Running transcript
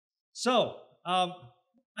So, I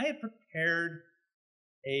had prepared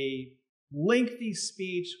a lengthy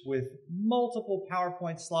speech with multiple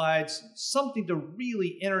PowerPoint slides, something to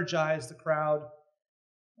really energize the crowd.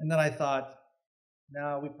 And then I thought,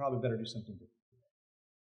 no, we probably better do something different.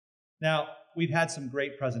 Now, we've had some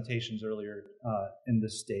great presentations earlier in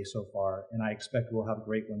this day so far, and I expect we'll have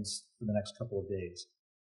great ones for the next couple of days.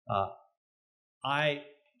 I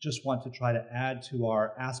just want to try to add to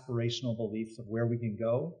our aspirational beliefs of where we can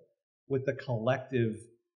go with the collective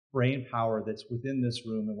brain power that's within this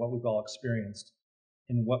room and what we've all experienced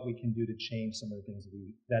and what we can do to change some of the things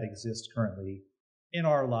that exist currently in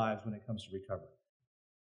our lives when it comes to recovery.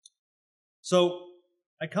 So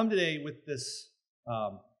I come today with this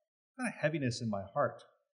kind of heaviness in my heart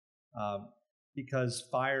because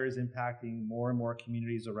fire is impacting more and more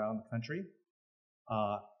communities around the country.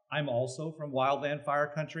 I'm also from wildland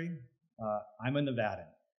fire country. I'm a Nevadan.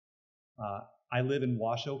 I live in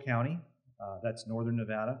Washoe County, that's northern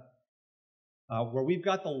Nevada, where we've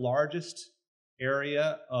got the largest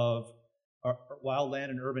area of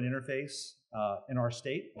wildland and urban interface in our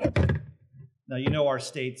state. Now, you know our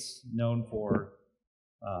state's known for,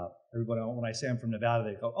 everybody, when I say I'm from Nevada,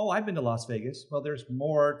 they go, oh, I've been to Las Vegas. Well, there's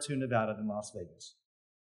more to Nevada than Las Vegas.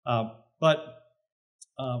 But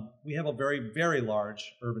we have a very, very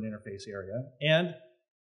large urban interface area. And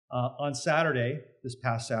on Saturday, this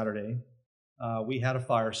past Saturday, we had a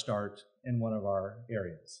fire start in one of our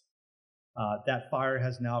areas. That fire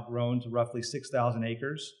has now grown to roughly 6,000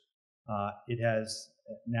 acres. It has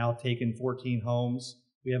now taken 14 homes.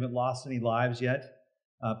 We haven't lost any lives yet,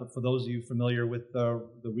 but for those of you familiar with the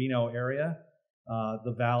Reno area,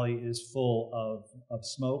 the valley is full of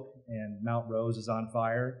smoke, and Mount Rose is on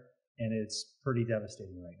fire, and it's pretty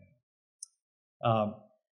devastating right now.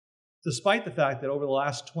 Despite the fact that over the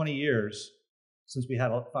last 20 years, since we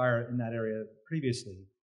had a fire in that area previously,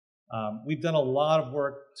 we've done a lot of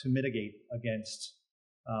work to mitigate against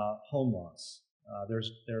home loss.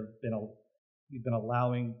 We've been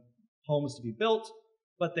allowing homes to be built,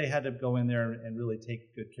 but they had to go in there and really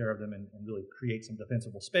take good care of them and really create some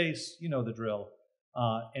defensible space. You know the drill.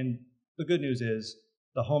 And the good news is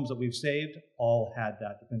the homes that we've saved all had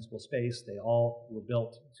that defensible space. They all were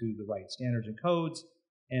built to the right standards and codes,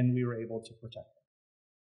 and we were able to protect them.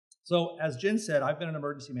 So as Jen said, I've been an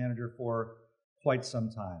emergency manager for quite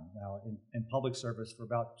some time now, in public service for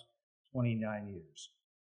about 29 years.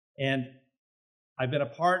 And I've been a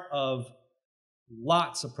part of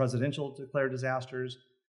lots of presidential declared disasters.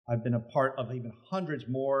 I've been a part of even hundreds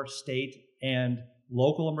more state and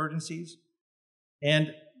local emergencies.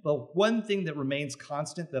 And the one thing that remains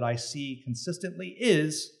constant that I see consistently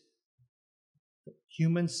is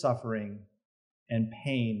human suffering and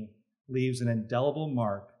pain leaves an indelible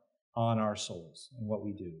mark on our souls and what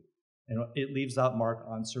we do. And it leaves that mark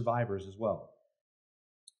on survivors as well.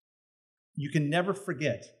 You can never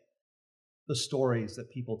forget the stories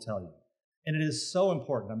that people tell you. And it is so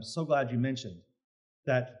important. I'm so glad you mentioned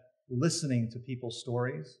that listening to people's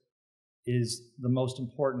stories is the most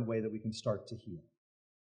important way that we can start to heal.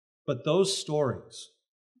 But those stories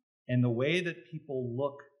and the way that people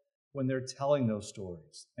look when they're telling those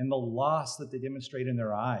stories and the loss that they demonstrate in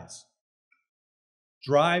their eyes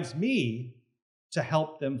drives me to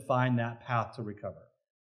help them find that path to recover.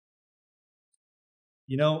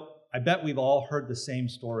 You know, I bet we've all heard the same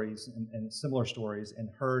stories and similar stories and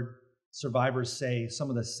heard survivors say some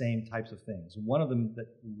of the same types of things. One of them that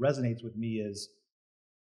resonates with me is,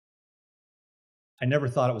 I never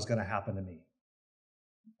thought it was going to happen to me.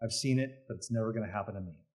 I've seen it, but it's never going to happen to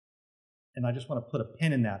me. And I just want to put a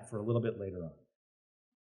pin in that for a little bit later on.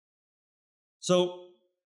 So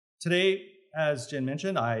today, as Jen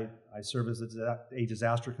mentioned, I serve as a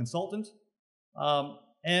disaster consultant.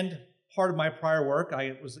 And part of my prior work,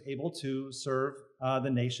 I was able to serve the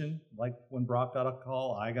nation. Like when Brock got a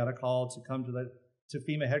call, I got a call to come to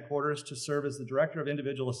FEMA headquarters to serve as the Director of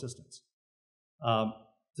Individual Assistance.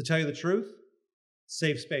 To tell you the truth,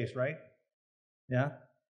 safe space, right? Yeah.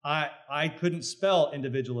 I couldn't spell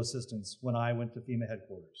individual assistance when I went to FEMA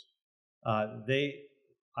headquarters.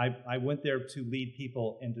 I went there to lead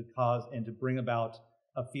people and to bring about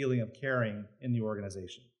a feeling of caring in the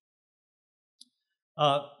organization.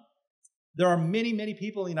 There are many, many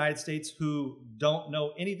people in the United States who don't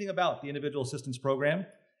know anything about the Individual Assistance Program,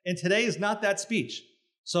 and today is not that speech.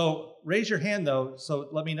 So raise your hand, though, so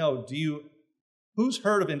let me know, who's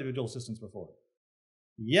heard of individual assistance before?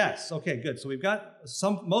 Yes, okay, good. So we've got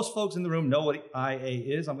most folks in the room know what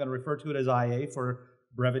IA is. I'm going to refer to it as IA for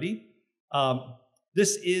brevity.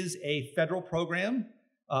 This is a federal program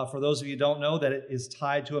For those of you who don't know, that it is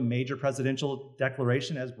tied to a major presidential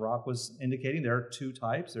declaration, as Brock was indicating. There are two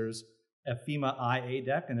types. There's a FEMA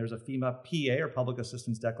IA-DEC, and there's a FEMA PA, or Public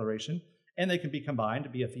Assistance Declaration, and they can be combined to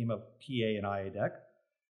be a FEMA PA and IA-DEC.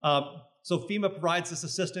 So FEMA provides this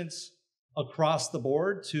assistance across the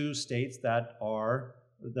board to states that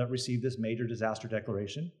receive this major disaster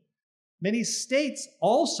declaration. Many states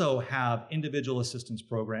also have individual assistance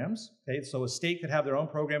programs. Okay? So a state could have their own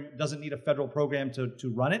program, doesn't need a federal program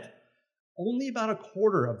to run it. Only about a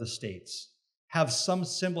quarter of the states have some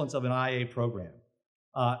semblance of an IA program.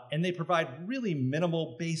 And they provide really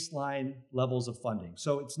minimal baseline levels of funding.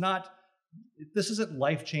 So this isn't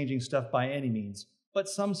life-changing stuff by any means, but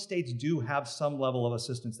some states do have some level of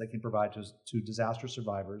assistance they can provide to disaster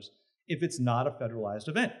survivors if it's not a federalized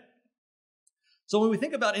event. So when we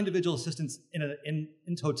think about individual assistance in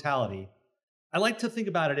totality, I like to think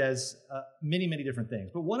about it as many, many different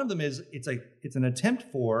things. But one of them is it's an attempt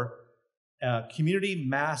for community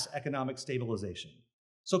mass economic stabilization.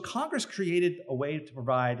 So Congress created a way to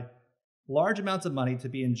provide large amounts of money to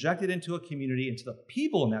be injected into a community, into the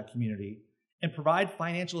people in that community, and provide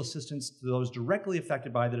financial assistance to those directly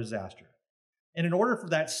affected by the disaster. And in order for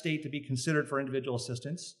that state to be considered for individual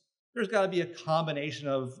assistance, there's got to be a combination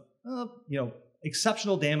of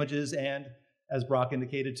exceptional damages and, as Brock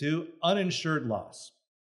indicated too, uninsured loss.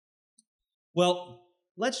 Well,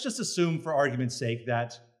 let's just assume for argument's sake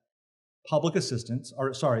that a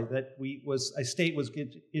state was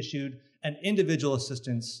issued an individual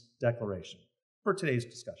assistance declaration for today's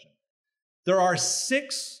discussion. There are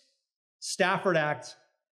 6 Stafford Act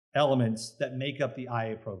elements that make up the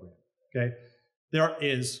IA program, okay? There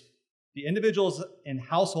is the Individuals and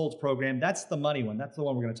Households program. That's the money one. That's the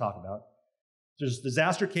one we're going to talk about. There's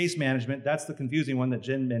disaster case management. That's the confusing one that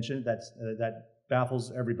Jen mentioned. That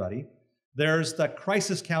baffles everybody. There's the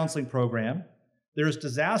crisis counseling program. There's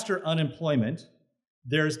disaster unemployment.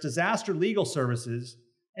 There's disaster legal services.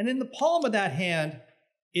 And in the palm of that hand,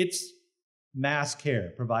 it's mass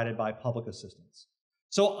care provided by public assistance.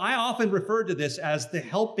 So I often refer to this as the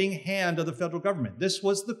helping hand of the federal government. This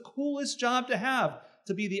was the coolest job to have,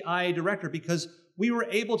 to be the IA director, because we were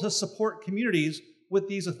able to support communities with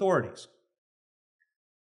these authorities.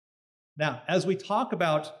 Now, as we talk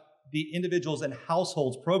about the Individuals and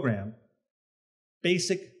Households program,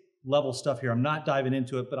 basic level stuff here. I'm not diving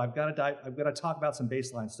into it, but I've got to talk about some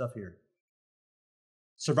baseline stuff here.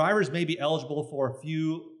 Survivors may be eligible for a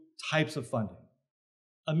few types of funding.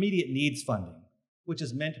 Immediate needs funding, which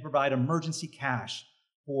is meant to provide emergency cash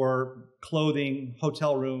for clothing,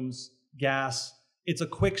 hotel rooms, gas. It's a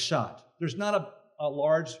quick shot. There's not a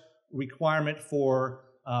large requirement for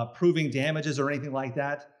proving damages or anything like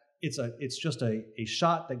that. It's just a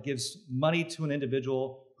shot that gives money to an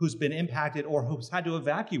individual who's been impacted or who's had to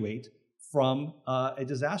evacuate from a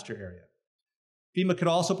disaster area. FEMA could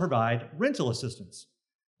also provide rental assistance.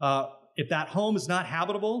 If that home is not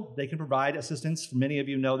habitable, they can provide assistance. Many of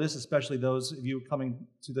you know this, especially those of you coming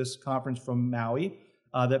to this conference from Maui,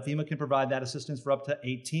 that FEMA can provide that assistance for up to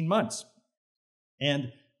 18 months.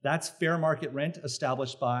 And that's fair market rent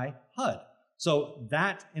established by HUD. So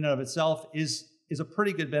that in and of itself is a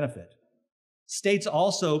pretty good benefit. States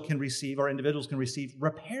also can receive, or individuals can receive,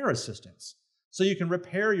 repair assistance. So you can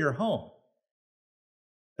repair your home.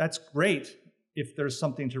 That's great if there's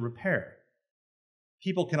something to repair.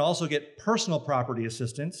 People can also get personal property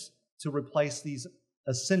assistance to replace these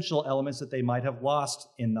essential elements that they might have lost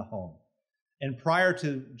in the home. And prior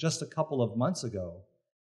to just a couple of months ago,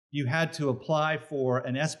 you had to apply for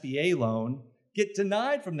an SBA loan, get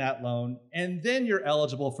denied from that loan, and then you're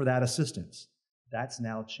eligible for that assistance. That's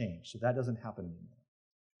now changed, so that doesn't happen anymore.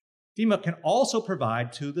 FEMA can also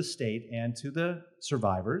provide to the state and to the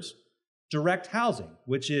survivors direct housing,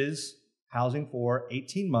 which is housing for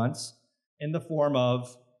 18 months in the form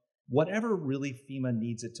of whatever really FEMA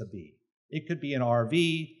needs it to be. It could be an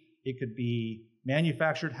RV, it could be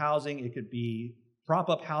manufactured housing, it could be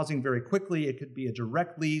prop-up housing very quickly, it could be a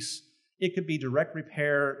direct lease, it could be direct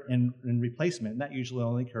repair and replacement, and that usually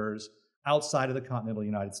only occurs outside of the continental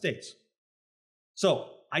United States. So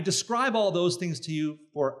I describe all those things to you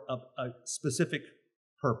for a specific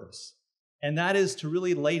purpose, and that is to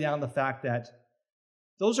really lay down the fact that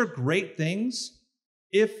those are great things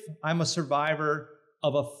if I'm a survivor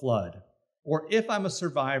of a flood, or if I'm a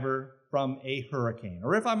survivor from a hurricane,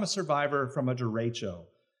 or if I'm a survivor from a derecho,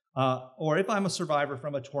 or if I'm a survivor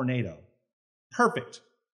from a tornado. Perfect.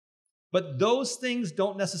 But those things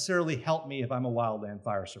don't necessarily help me if I'm a wildland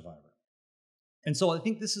fire survivor. And so I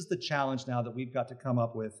think this is the challenge now that we've got to come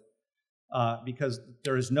up with, because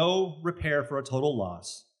there is no repair for a total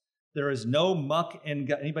loss. There is no muck and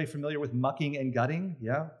gut. Anybody familiar with mucking and gutting?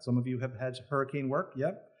 Yeah, some of you have had hurricane work.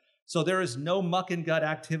 Yeah. So there is no muck and gut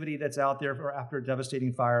activity that's out there for after a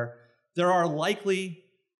devastating fire. There are likely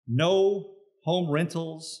no home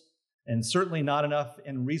rentals and certainly not enough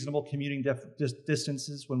in reasonable commuting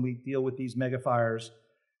distances when we deal with these mega fires.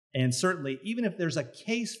 And certainly, even if there's a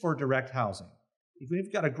case for direct housing, even if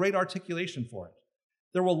you've got a great articulation for it,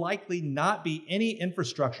 there will likely not be any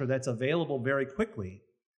infrastructure that's available very quickly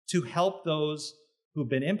to help those who've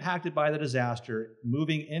been impacted by the disaster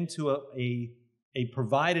moving into a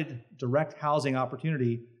provided direct housing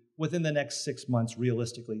opportunity within the next 6 months,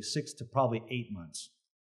 realistically, 6 to probably 8 months.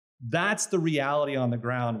 That's the reality on the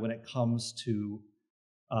ground when it comes to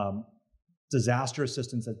disaster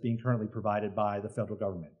assistance that's being currently provided by the federal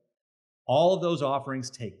government. All of those offerings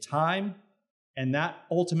take time, and that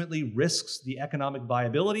ultimately risks the economic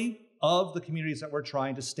viability of the communities that we're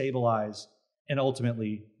trying to stabilize and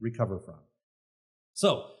ultimately recover from.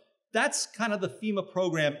 So that's kind of the FEMA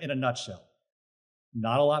program in a nutshell.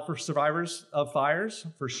 Not a lot for survivors of fires,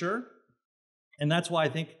 for sure. And that's why I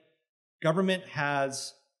think government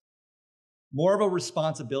has more of a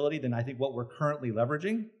responsibility than I think what we're currently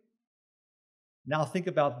leveraging. Now think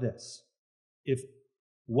about this. If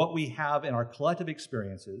what we have in our collective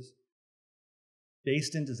experiences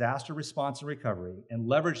based in disaster response and recovery and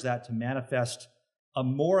leverage that to manifest a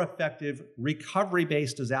more effective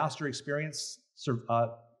recovery-based disaster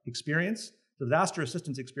disaster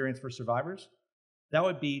assistance experience for survivors, that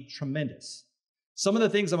would be tremendous. Some of the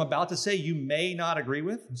things I'm about to say you may not agree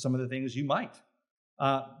with, some of the things you might.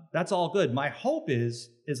 That's all good. My hope is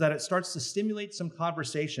that it starts to stimulate some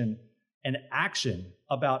conversation and action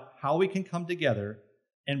about how we can come together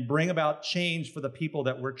and bring about change for the people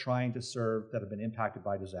that we're trying to serve that have been impacted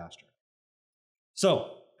by disaster.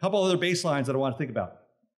 So, a couple other baselines that I want to think about.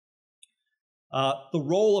 The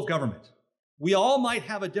role of government. We all might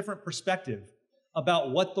have a different perspective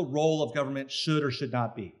about what the role of government should or should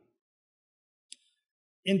not be.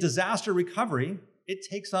 In disaster recovery, it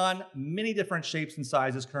takes on many different shapes and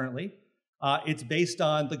sizes currently. It's based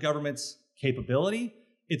on the government's capability.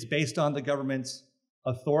 It's based on the government's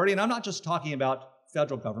authority. And I'm not just talking about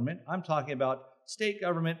federal government. I'm talking about state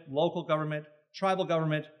government, local government, tribal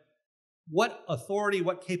government. What authority,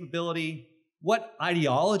 what capability, what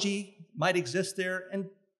ideology might exist there, and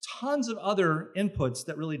tons of other inputs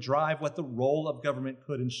that really drive what the role of government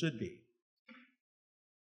could and should be.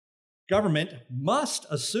 Government must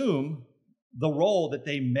assume the role that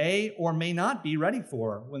they may or may not be ready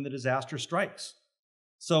for when the disaster strikes.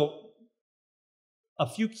 So, a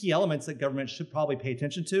few key elements that government should probably pay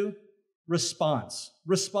attention to. Response.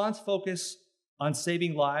 Response focus on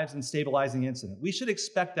saving lives and stabilizing incident. We should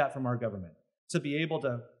expect that from our government, to be able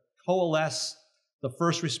to coalesce the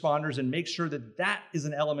first responders and make sure that that is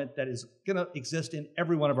an element that is going to exist in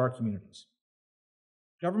every one of our communities.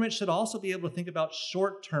 Government should also be able to think about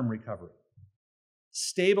short-term recovery,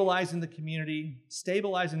 stabilizing the community,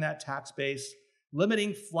 stabilizing that tax base,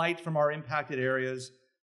 limiting flight from our impacted areas,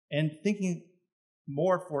 and thinking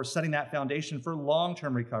more for setting that foundation for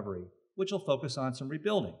long-term recovery, which will focus on some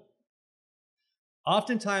rebuilding.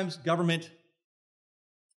 Oftentimes, government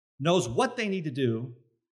knows what they need to do,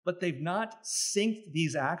 but they've not synced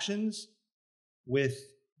these actions with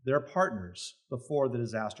their partners before the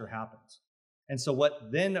disaster happens. And so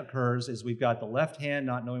what then occurs is we've got the left hand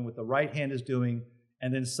not knowing what the right hand is doing,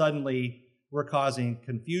 and then suddenly we're causing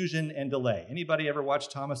confusion and delay. Anybody ever watch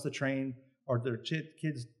Thomas the Train or their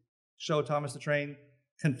kids show Thomas the Train?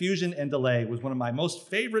 Confusion and delay was one of my most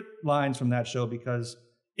favorite lines from that show because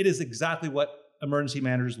it is exactly what emergency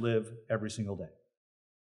managers live every single day.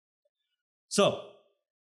 So,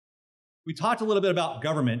 we talked a little bit about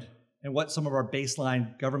government and what some of our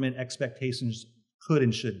baseline government expectations could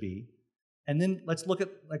and should be. And then let's look at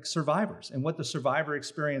like survivors and what the survivor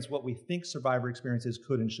experience, what we think survivor experiences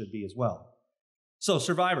could and should be as well. So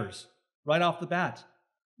survivors, right off the bat,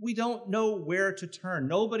 we don't know where to turn.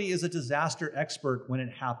 Nobody is a disaster expert when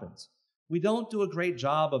it happens. We don't do a great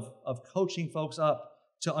job of coaching folks up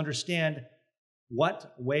to understand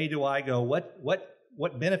what way do I go,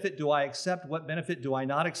 what benefit do I accept, what benefit do I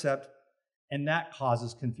not accept, and that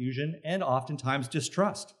causes confusion and oftentimes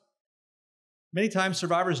distrust. Many times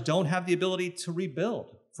survivors don't have the ability to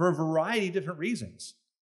rebuild for a variety of different reasons.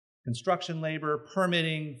 Construction labor,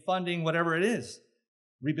 permitting, funding, whatever it is.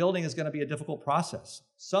 Rebuilding is going to be a difficult process.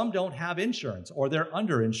 Some don't have insurance or they're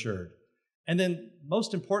underinsured. And then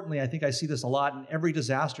most importantly, I think I see this a lot in every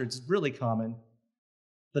disaster, it's really common,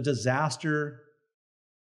 the disaster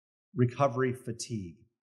recovery fatigue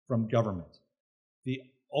from government. The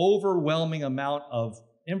overwhelming amount of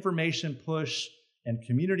information push, and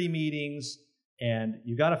community meetings, and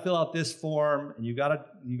you got to fill out this form, and you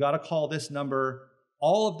got to call this number.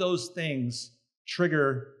 All of those things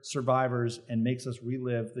trigger survivors and makes us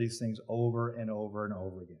relive these things over and over and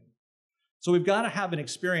over again. So we've got to have an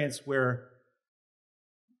experience where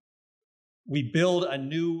we build a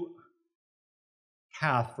new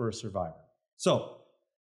path for a survivor. So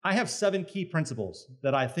I have 7 key principles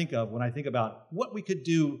that I think of when I think about what we could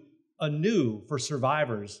do anew for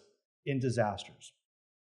survivors in disasters.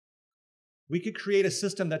 We could create a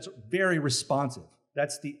system that's very responsive.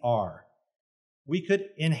 That's the R. We could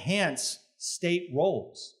enhance state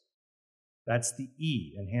roles. That's the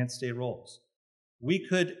E, enhance state roles. We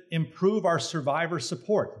could improve our survivor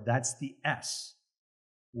support. That's the S.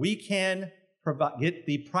 We can get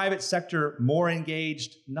the private sector more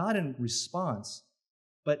engaged, not in response,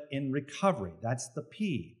 but in recovery. That's the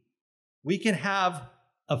P. We can have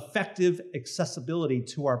effective accessibility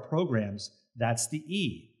to our programs. That's the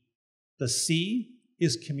E. The C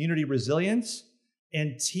is community resilience,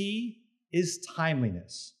 and T is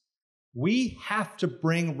timeliness. We have to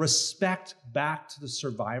bring respect back to the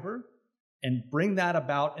survivor and bring that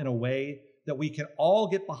about in a way that we can all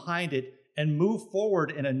get behind it and move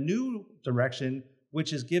forward in a new direction,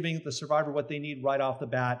 which is giving the survivor what they need right off the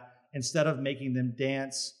bat, instead of making them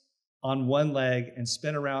dance on one leg and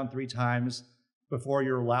spin around 3 times before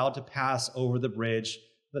you're allowed to pass over the bridge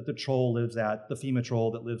that the troll lives at, the FEMA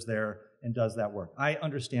troll that lives there and does that work. I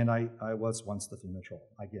understand. I was once the FEMA troll.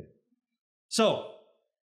 I get it. So,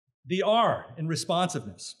 the R in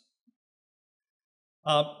responsiveness.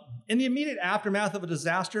 In the immediate aftermath of a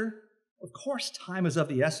disaster, of course, time is of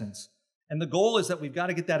the essence. And the goal is that we've got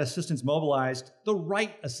to get that assistance mobilized, the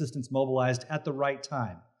right assistance mobilized at the right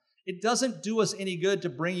time. It doesn't do us any good to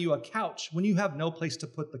bring you a couch when you have no place to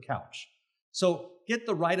put the couch. So get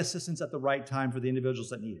the right assistance at the right time for the individuals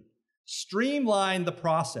that need it. Streamline the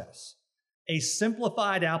process. A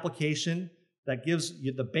simplified application that gives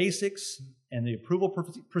you the basics and the approval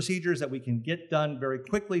procedures that we can get done very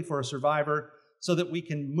quickly for a survivor so that we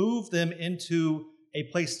can move them into a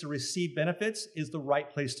place to receive benefits is the right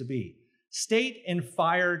place to be. State and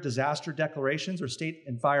fire disaster declarations or state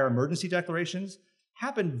and fire emergency declarations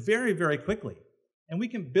happen very, very quickly. And we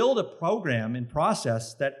can build a program and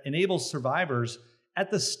process that enables survivors at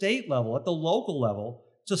the state level, at the local level,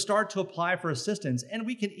 to start to apply for assistance. And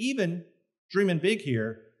we can even, dreaming big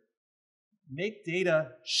here, make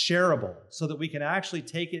data shareable so that we can actually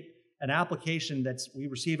take it, an application that we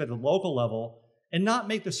receive at the local level, and not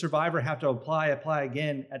make the survivor have to apply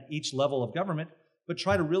again at each level of government, but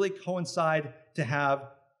try to really coincide to have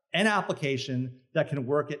an application that can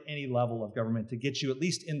work at any level of government to get you at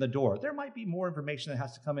least in the door. There might be more information that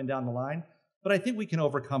has to come in down the line, but I think we can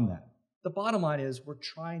overcome that. The bottom line is we're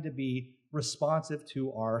trying to be responsive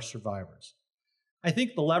to our survivors. I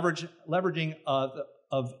think the leveraging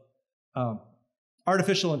of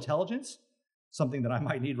artificial intelligence, something that I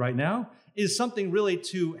might need right now, is something really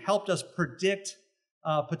to help us predict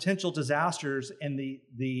potential disasters and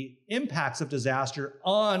the impacts of disaster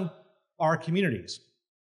on our communities.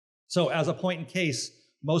 So as a point in case,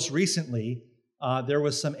 most recently, there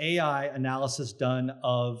was some AI analysis done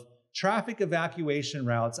of traffic evacuation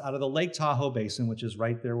routes out of the Lake Tahoe Basin, which is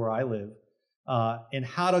right there where I live, and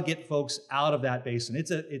how to get folks out of that basin.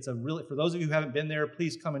 It's a really, for those of you who haven't been there,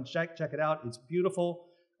 please come and check it out. It's beautiful.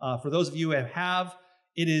 For those of you who have,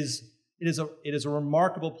 it is a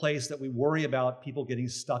remarkable place that we worry about people getting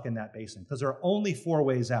stuck in that basin because there are only 4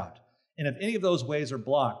 ways out. And if any of those ways are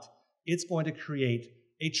blocked, it's going to create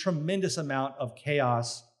a tremendous amount of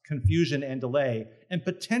chaos, confusion, and delay, and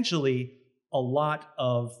potentially a lot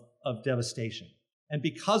of devastation. And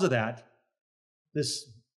because of that, this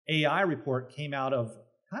AI report came out of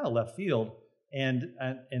kind of left field, and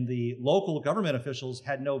the local government officials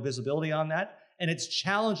had no visibility on that, and it's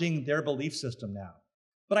challenging their belief system now.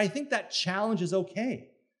 But I think that challenge is okay.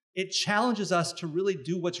 It challenges us to really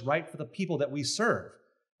do what's right for the people that we serve.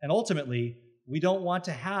 And ultimately, we don't want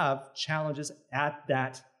to have challenges at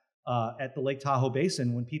the Lake Tahoe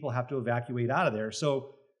Basin when people have to evacuate out of there.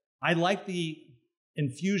 So I like the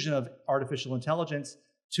infusion of artificial intelligence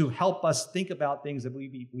to help us think about things that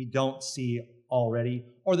we don't see already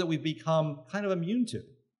or that we've become kind of immune to.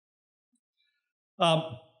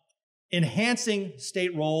 Enhancing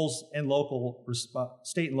state roles and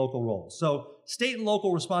state and local roles. So state and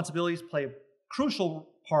local responsibilities play a crucial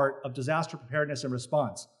part of disaster preparedness and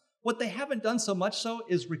response. What they haven't done so much so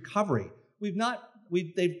is recovery.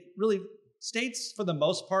 States for the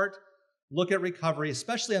most part look at recovery,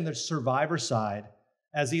 especially on the survivor side,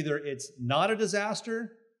 as either it's not a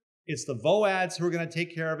disaster, it's the VOADs who are going to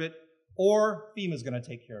take care of it, or FEMA's going to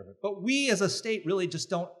take care of it. But we as a state really just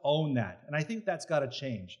don't own that. And I think that's got to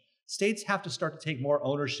change. States have to start to take more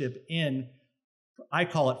ownership in, I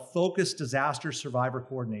call it focused disaster survivor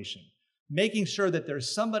coordination, making sure that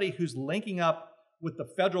there's somebody who's linking up with the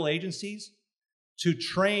federal agencies to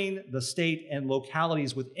train the state and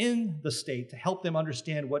localities within the state to help them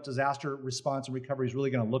understand what disaster response and recovery is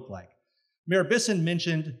really going to look like. Mayor Bisson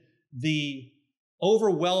mentioned the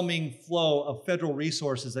overwhelming flow of federal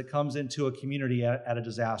resources that comes into a community at a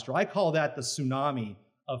disaster. I call that the tsunami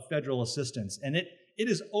of federal assistance. And it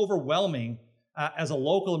is overwhelming. As a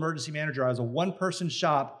local emergency manager, I was a one-person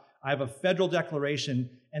shop. I have a federal declaration,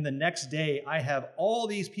 and the next day I have all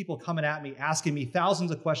these people coming at me, asking me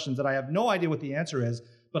thousands of questions that I have no idea what the answer is,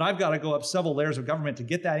 but I've got to go up several layers of government to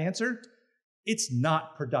get that answer. It's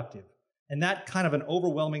not productive. And that kind of an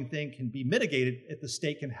overwhelming thing can be mitigated if the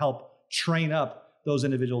state can help train up those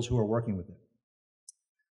individuals who are working with it.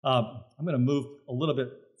 I'm going to move a little bit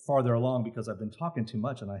farther along because I've been talking too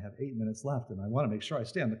much and I have 8 minutes left, and I want to make sure I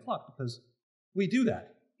stay on the clock because we do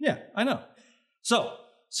that. Yeah, I know. So,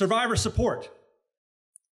 survivor support.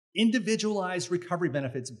 Individualized recovery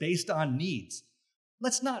benefits based on needs.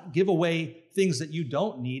 Let's not give away things that you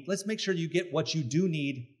don't need. Let's make sure you get what you do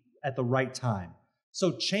need at the right time.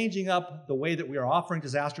 So changing up the way that we are offering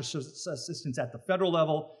disaster assistance at the federal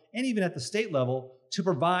level and even at the state level to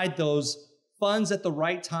provide those funds at the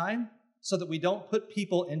right time so that we don't put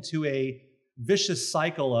people into a vicious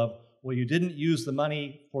cycle of, well, you didn't use the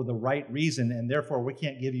money for the right reason and therefore we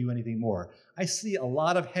can't give you anything more. I see a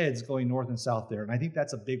lot of heads going north and south there, and I think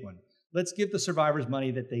that's a big one. Let's give the survivors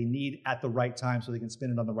money that they need at the right time so they can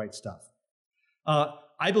spend it on the right stuff.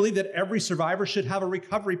 I believe that every survivor should have a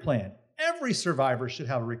recovery plan. Every survivor should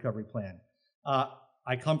have a recovery plan.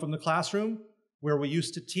 I come from the classroom where we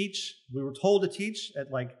used to teach, we were told to teach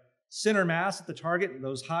at like center mass at the target, and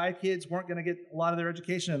those high kids weren't going to get a lot of their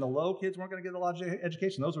education, and the low kids weren't going to get a lot of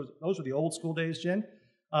education. Those were the old school days, Jen.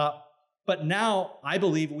 But now I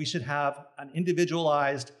believe we should have an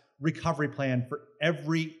individualized recovery plan for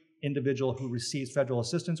every individual who receives federal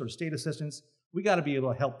assistance or state assistance. We got to be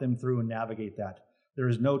able to help them through and navigate that. There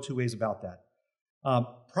is no two ways about that.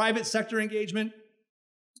 Private sector engagement.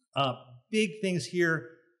 Big things here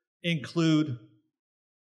include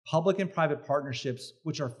public and private partnerships,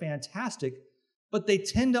 which are fantastic, but they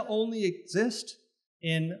tend to only exist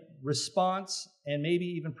in response and maybe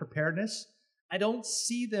even preparedness. I don't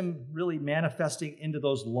see them really manifesting into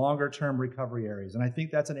those longer-term recovery areas, and I think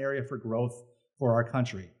that's an area for growth for our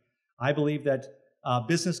country. I believe that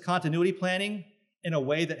business continuity planning in a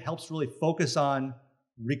way that helps really focus on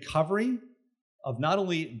recovery of not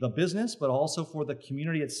only the business, but also for the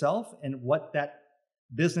community itself and what that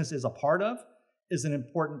business is a part of is an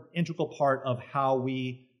important integral part of how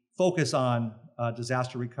we focus on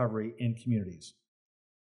disaster recovery in communities.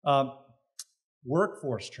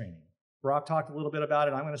 Workforce training. Brock talked a little bit about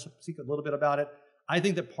it. I'm going to speak a little bit about it. I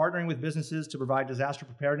think that partnering with businesses to provide disaster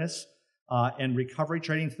preparedness and recovery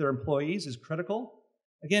training to their employees is critical.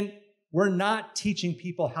 Again, we're not teaching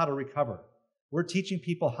people how to recover. We're teaching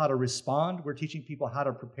people how to respond. We're teaching people how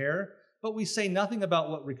to prepare. But we say nothing about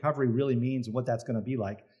what recovery really means and what that's going to be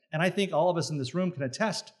like. And I think all of us in this room can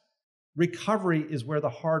attest, recovery is where the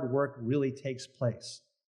hard work really takes place.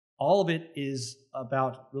 All of it is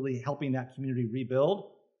about really helping that community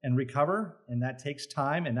rebuild and recover, and that takes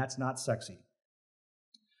time, and that's not sexy.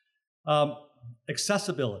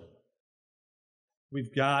 Accessibility.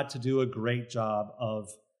 We've got to do a great job of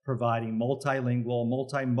providing multilingual,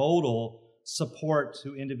 multimodal support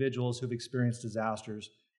to individuals who've experienced disasters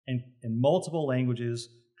in multiple languages,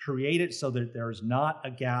 create it so that there's not a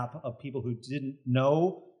gap of people who didn't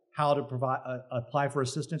know how to apply for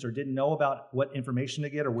assistance or didn't know about what information to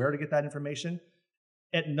get or where to get that information.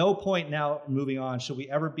 At no point now, moving on, should we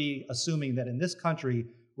ever be assuming that in this country,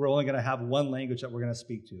 we're only going to have one language that we're going to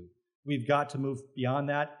speak to. We've got to move beyond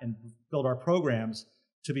that and build our programs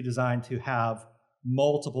to be designed to have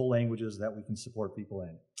multiple languages that we can support people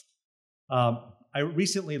in. I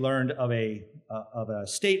recently learned of a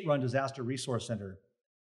state-run disaster resource center.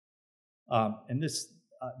 And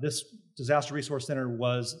this disaster resource center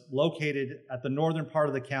was located at the northern part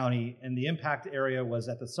of the county, and the impact area was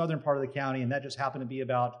at the southern part of the county, and that just happened to be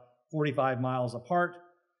about 45 miles apart.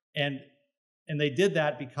 And they did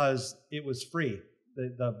that because it was free.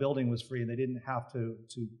 The building was free, and they didn't have to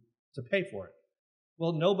pay for it.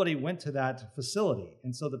 Well, nobody went to that facility,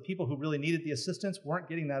 and so the people who really needed the assistance weren't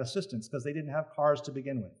getting that assistance because they didn't have cars to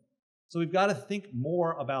begin with. So we've got to think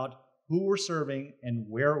more about who we're serving and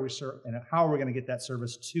where we're serving and how we're going to get that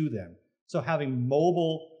service to them. So having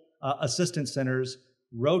mobile assistance centers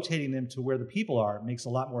rotating them to where the people are makes a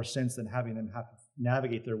lot more sense than having them have to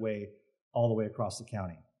navigate their way all the way across the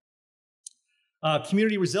county.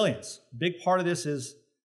 Community resilience. Big part of this is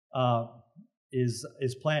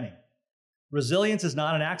planning. Resilience is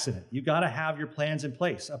not an accident. You've got to have your plans in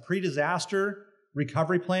place. A pre-disaster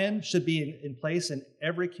recovery plan should be in place in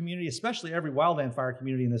every community, especially every wildland fire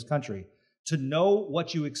community in this country, to know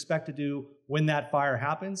what you expect to do when that fire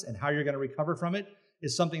happens and how you're going to recover from it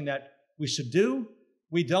is something that we should do.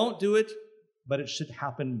 We don't do it, but it should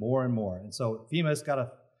happen more and more. And so FEMA's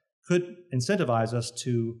could incentivize us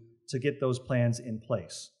to get those plans in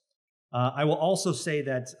place. I will also say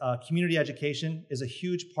that community education is a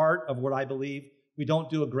huge part of what I believe. We don't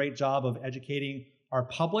do a great job of educating our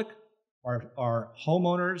public, our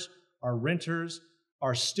homeowners, our renters,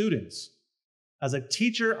 our students. As a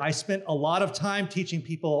teacher, I spent a lot of time teaching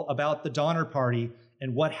people about the Donner Party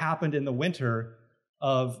and what happened in the winter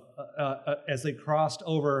as they crossed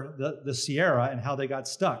over the Sierra and how they got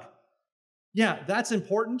stuck. Yeah, that's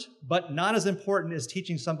important, but not as important as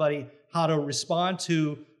teaching somebody how to respond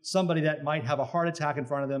to somebody that might have a heart attack in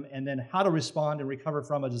front of them, and then how to respond and recover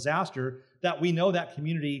from a disaster that we know that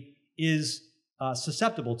community is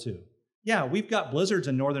susceptible to. Yeah, we've got blizzards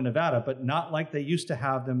in northern Nevada, but not like they used to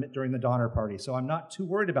have them during the Donner Party. So I'm not too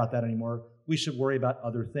worried about that anymore. We should worry about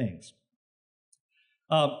other things.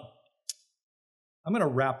 I'm going to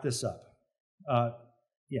wrap this up.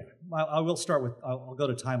 I will start with, I'll go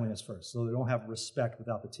to timeliness first, so they don't have respect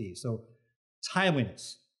without the T. So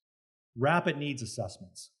timeliness, rapid needs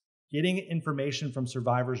assessments, getting information from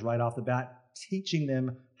survivors right off the bat, teaching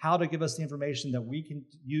them how to give us the information that we can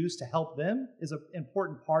use to help them is an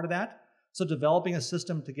important part of that. So developing a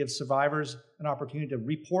system to give survivors an opportunity to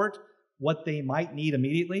report what they might need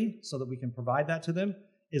immediately so that we can provide that to them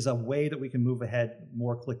is a way that we can move ahead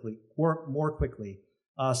more quickly.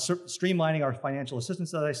 Streamlining our financial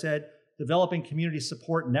assistance, as I said, developing community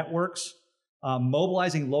support networks,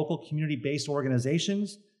 mobilizing local community-based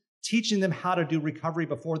organizations, teaching them how to do recovery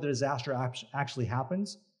before the disaster actually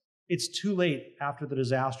happens. It's too late after the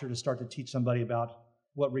disaster to start to teach somebody about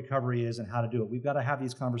what recovery is and how to do it. We've got to have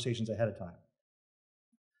these conversations ahead of time.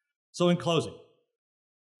 So in closing,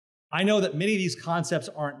 I know that many of these concepts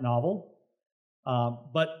aren't novel,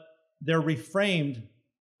 but they're reframed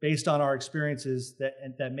based on our experiences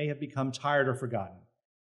that may have become tired or forgotten.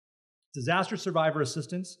 Disaster survivor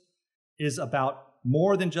assistance is about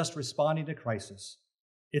more than just responding to crisis.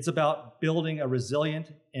 It's about building a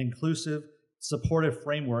resilient, inclusive, supportive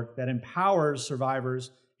framework that empowers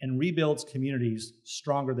survivors and rebuilds communities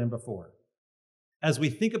stronger than before. As we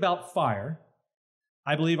think about fire,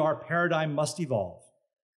 I believe our paradigm must evolve.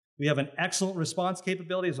 We have an excellent response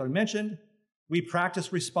capability, as I mentioned. We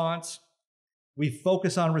practice response. We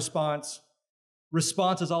focus on response.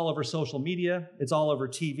 Response is all over social media. It's all over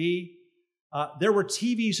TV. There were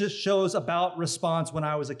TV shows about response when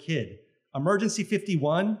I was a kid. Emergency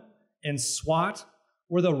 51 and SWAT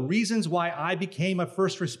were the reasons why I became a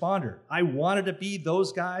first responder. I wanted to be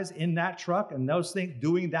those guys in that truck and those things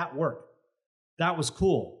doing that work. That was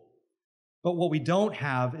cool. But what we don't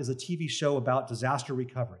have is a TV show about disaster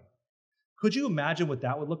recovery. Could you imagine what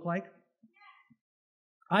that would look like?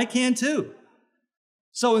 I can too.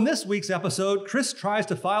 So in this week's episode, Chris tries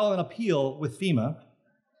to file an appeal with FEMA,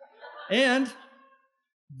 and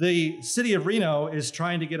the city of Reno is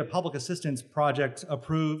trying to get a public assistance project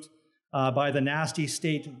approved by the nasty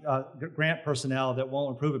state grant personnel that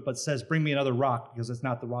won't approve it, but says, bring me another rock, because it's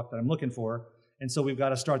not the rock that I'm looking for. And so we've got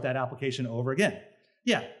to start that application over again.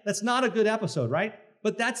 Yeah, that's not a good episode, right?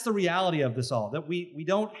 But that's the reality of this all, that we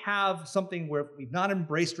don't have something where we've not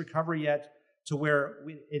embraced recovery yet to where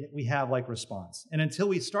we have like response. And until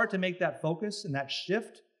we start to make that focus and that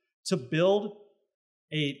shift to build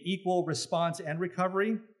an equal response and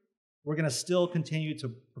recovery, we're going to still continue to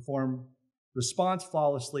perform response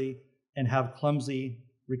flawlessly and have clumsy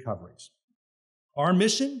recoveries. Our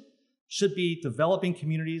mission should be developing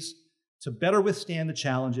communities to better withstand the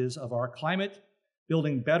challenges of our climate,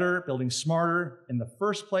 building better, building smarter in the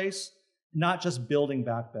first place, not just building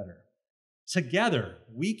back better. Together,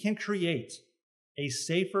 we can create a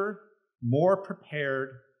safer, more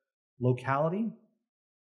prepared locality,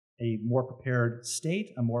 a more prepared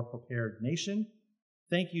state, a more prepared nation.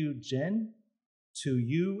 Thank you, Jen, to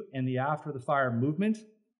you and the After the Fire movement.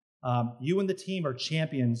 You and the team are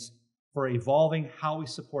champions for evolving how we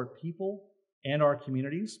support people and our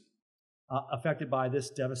communities affected by this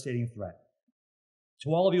devastating threat. To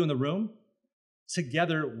all of you in the room,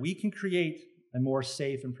 together we can create a more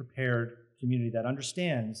safe and prepared community that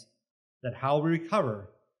understands that how we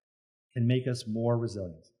recover can make us more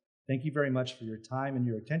resilient. Thank you very much for your time and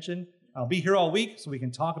your attention. I'll be here all week so we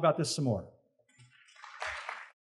can talk about this some more.